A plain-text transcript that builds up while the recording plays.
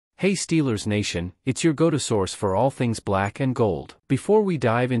Hey Steelers Nation, it's your go-to source for all things black and gold. Before we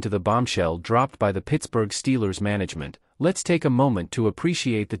dive into the bombshell dropped by the Pittsburgh Steelers management, let's take a moment to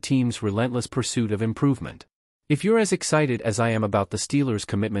appreciate the team's relentless pursuit of improvement. If you're as excited as I am about the Steelers'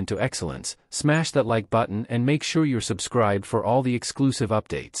 commitment to excellence, smash that like button and make sure you're subscribed for all the exclusive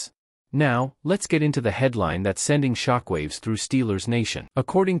updates. Now, let's get into the headline that's sending shockwaves through Steelers Nation.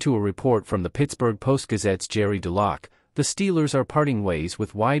 According to a report from the Pittsburgh Post-Gazette's Jerry Dulac, the Steelers are parting ways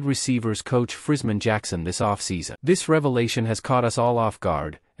with wide receivers coach Frisman Jackson this offseason. This revelation has caught us all off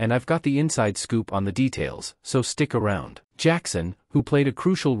guard, and I've got the inside scoop on the details, so stick around. Jackson, who played a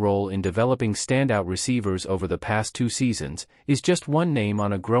crucial role in developing standout receivers over the past 2 seasons, is just one name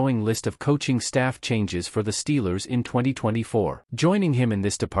on a growing list of coaching staff changes for the Steelers in 2024. Joining him in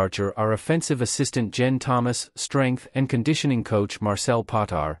this departure are offensive assistant Jen Thomas, strength and conditioning coach Marcel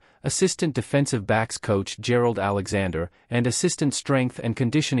Potar, assistant defensive backs coach Gerald Alexander, and assistant strength and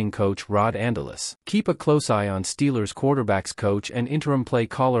conditioning coach Rod Andelis. Keep a close eye on Steelers quarterbacks coach and interim play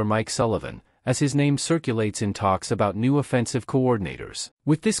caller Mike Sullivan, as his name circulates in talks about new offensive coordinators.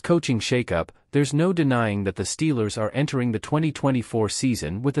 With this coaching shakeup, there's no denying that the Steelers are entering the 2024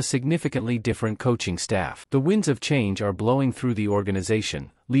 season with a significantly different coaching staff. The winds of change are blowing through the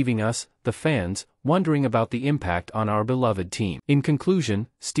organization, leaving us, the fans, wondering about the impact on our beloved team. In conclusion,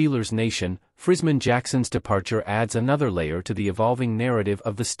 Steelers Nation, Frisman Jackson's departure adds another layer to the evolving narrative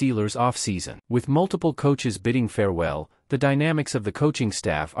of the Steelers' offseason. With multiple coaches bidding farewell, the dynamics of the coaching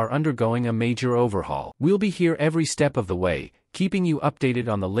staff are undergoing a major overhaul. We'll be here every step of the way, keeping you updated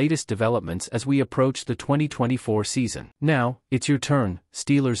on the latest developments as we approach the 2024 season. Now, it's your turn,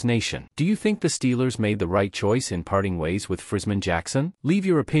 Steelers Nation. Do you think the Steelers made the right choice in parting ways with Frisman Jackson? Leave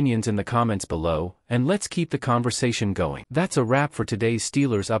your opinions in the comments below, and let's keep the conversation going. That's a wrap for today's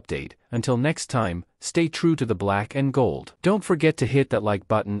Steelers update. Until next time, stay true to the black and gold. Don't forget to hit that like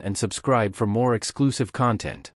button and subscribe for more exclusive content.